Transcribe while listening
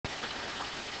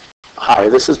Hi,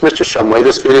 this is Mr. Shumway.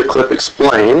 This video clip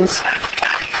explains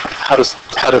how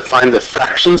to find the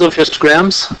fractions of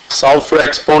histograms, solve for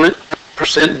exponent,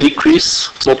 percent decrease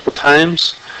multiple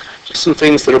times, just some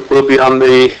things that will be on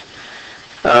the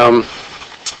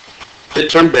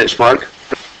midterm benchmark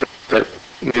that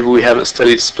maybe we haven't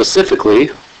studied specifically.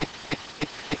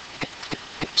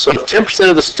 So 10%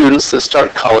 of the students that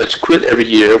start college quit every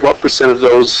year. What percent of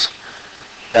those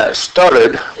that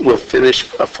started will finish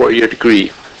a 4-year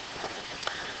degree?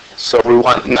 So we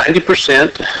want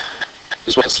 90%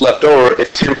 is what's left over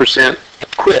if 10%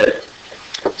 quit.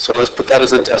 So let's put that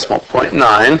as a decimal,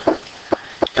 0.9,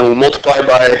 and we'll multiply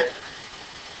by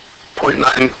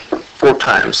 0.9 4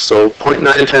 times. So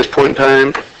 0.9 times 0.9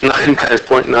 times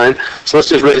 0.9. So let's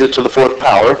just raise it to the 4th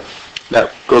power.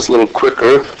 That goes a little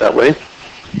quicker that way.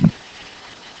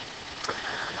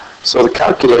 So the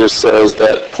calculator says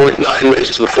that 0.9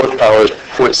 raised to the 4th power is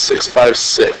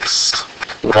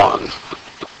 0.6561.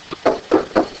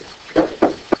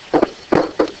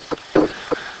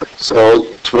 So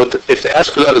if they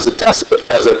ask for that as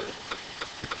a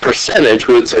percentage,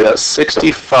 we would say that's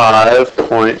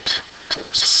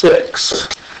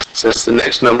 65.6. Since the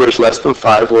next number is less than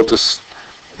 5, we'll just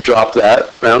drop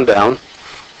that, round down,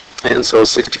 and so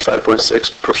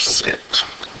 65.6%.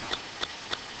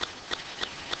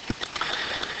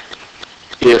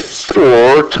 If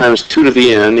 4 times 2 to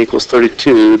the n equals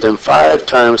 32, then 5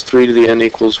 times 3 to the n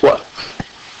equals what?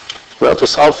 Well, to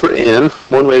solve for n,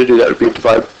 one way to do that would be to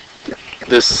divide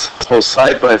this whole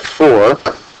side by 4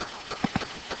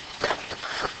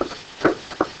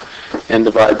 and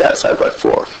divide that side by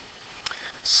 4.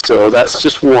 So that's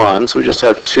just 1, so we just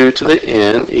have 2 to the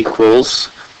n equals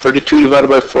 32 divided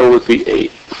by 4 would be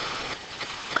 8.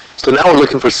 So now we're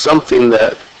looking for something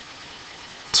that,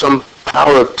 some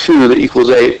power of 2 that equals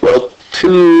 8. Well,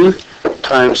 2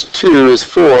 times 2 is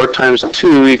 4 times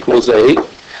 2 equals 8.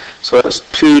 So that's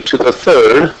 2 to the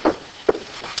 3rd.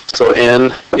 So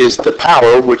n is the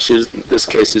power, which is, in this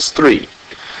case, is 3.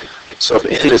 So if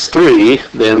n is 3,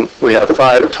 then we have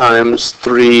 5 times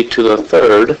 3 to the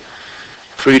 3rd.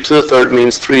 3 to the 3rd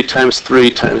means 3 times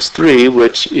 3 times 3,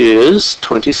 which is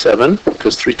 27,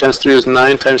 because 3 times 3 is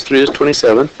 9 times 3 is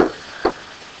 27.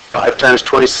 5 times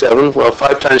 27, well,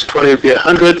 5 times 20 would be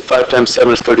 100. 5 times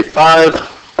 7 is 35.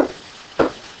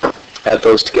 Add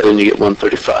those together and you get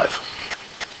 135.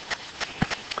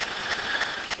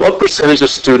 What percentage of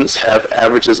students have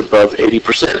averages above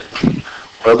 80%?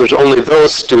 Well, there's only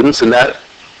those students, and that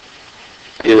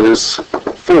is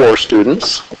 4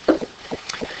 students.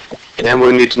 And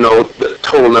we need to know the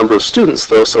total number of students,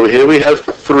 though. So here we have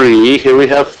 3, here we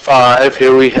have 5,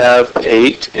 here we have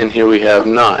 8, and here we have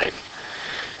 9.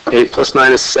 8 plus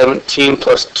 9 is 17,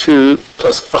 plus 2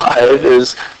 plus 5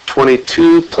 is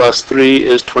 22, plus 3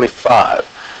 is 25.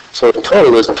 So the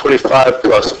total is 25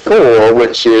 plus 4,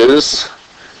 which is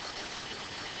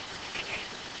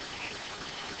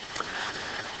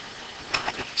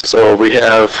 'so we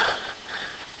have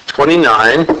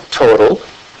 29 total,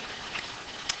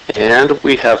 and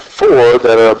we have 4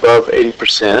 that are above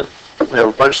 80%. We have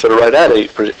a bunch that are right at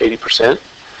 80%.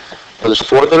 Well, there's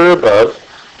 4 that are above.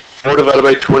 4 divided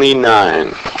by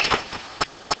 29.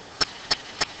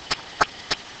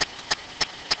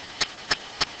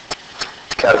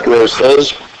 Calculator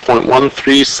says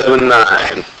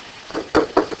 0.1379.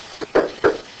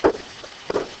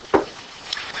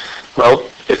 Well,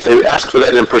 if they ask for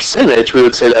that in percentage, we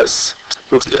would say that's,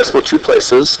 move the decimal 2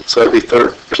 places, so that'd be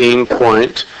 13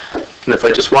 point. And if I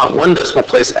just want 1 decimal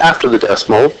place after the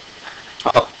decimal,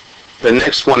 the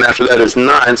next one after that is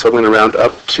 9, so I'm going to round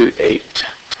up to 8.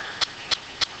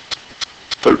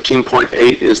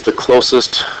 13.8 is the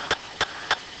closest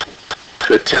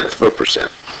to 1/10 of a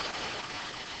percent.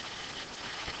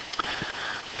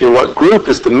 In what group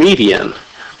is the median?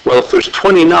 Well, if there's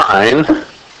 29,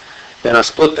 then I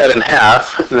split that in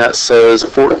half, and that says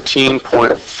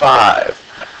 14.5.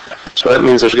 So that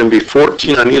means there's going to be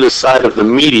 14 on either side of the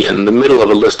median, the middle of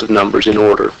a list of numbers in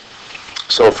order.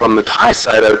 So from the high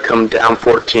side, I would come down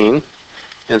 14,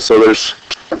 and so there's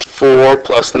 4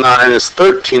 plus 9 is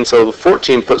 13, so the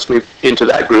 14 puts me into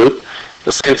that group.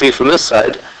 The same thing from this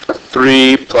side.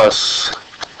 3 plus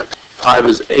 5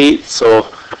 is 8, so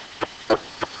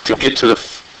to get to the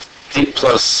 8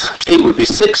 plus 8 would be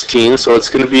 16, so it's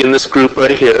going to be in this group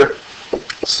right here.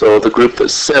 So the group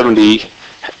that's 70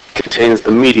 contains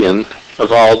the median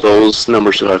of all those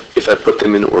numbers if I put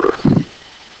them in order.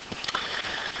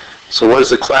 So what is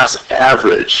the class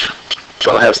average?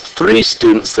 Well, it has 3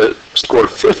 students that scored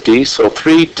 50, so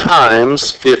 3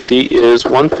 times 50 is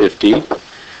 150.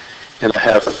 And I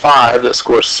have 5 that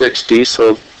score 60,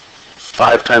 so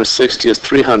 5 times 60 is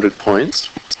 300 points.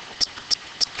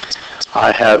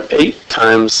 I have 8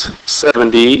 times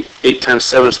 70. 8 times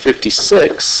 7 is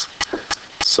 56.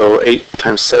 So 8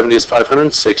 times 70 is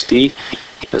 560.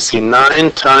 Let's see,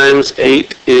 9 times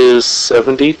 8 is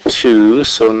 72.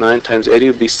 So 9 times 80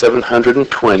 would be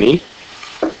 720.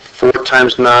 4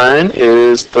 times 9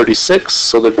 is 36.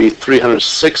 So there'd be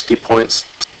 360 points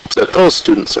that those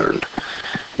students earned.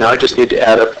 Now I just need to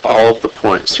add up all of the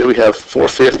points. Here we have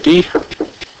 450.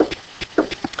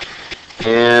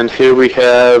 And here we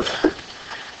have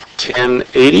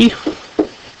 1080.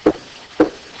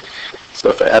 So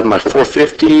if I add my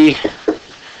 450,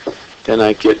 then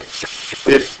I get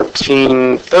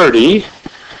 1530.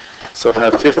 So I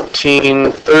have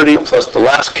 1530 plus the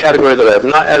last category that I have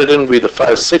not added in would be the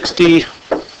 560.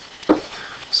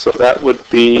 So that would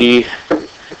be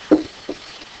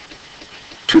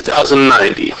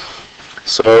 2090.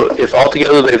 So if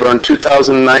altogether they've earned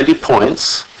 2090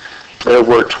 points, there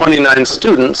were 29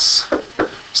 students,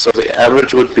 so the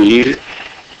average would be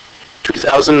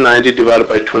 2090 divided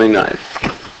by 29.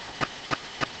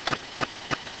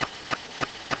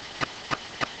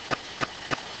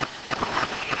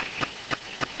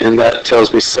 And that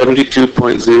tells me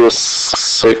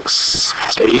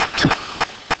 72.068.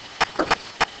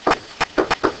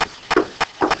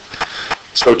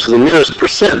 So to the nearest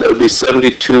percent, that would be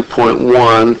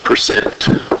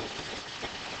 72.1%.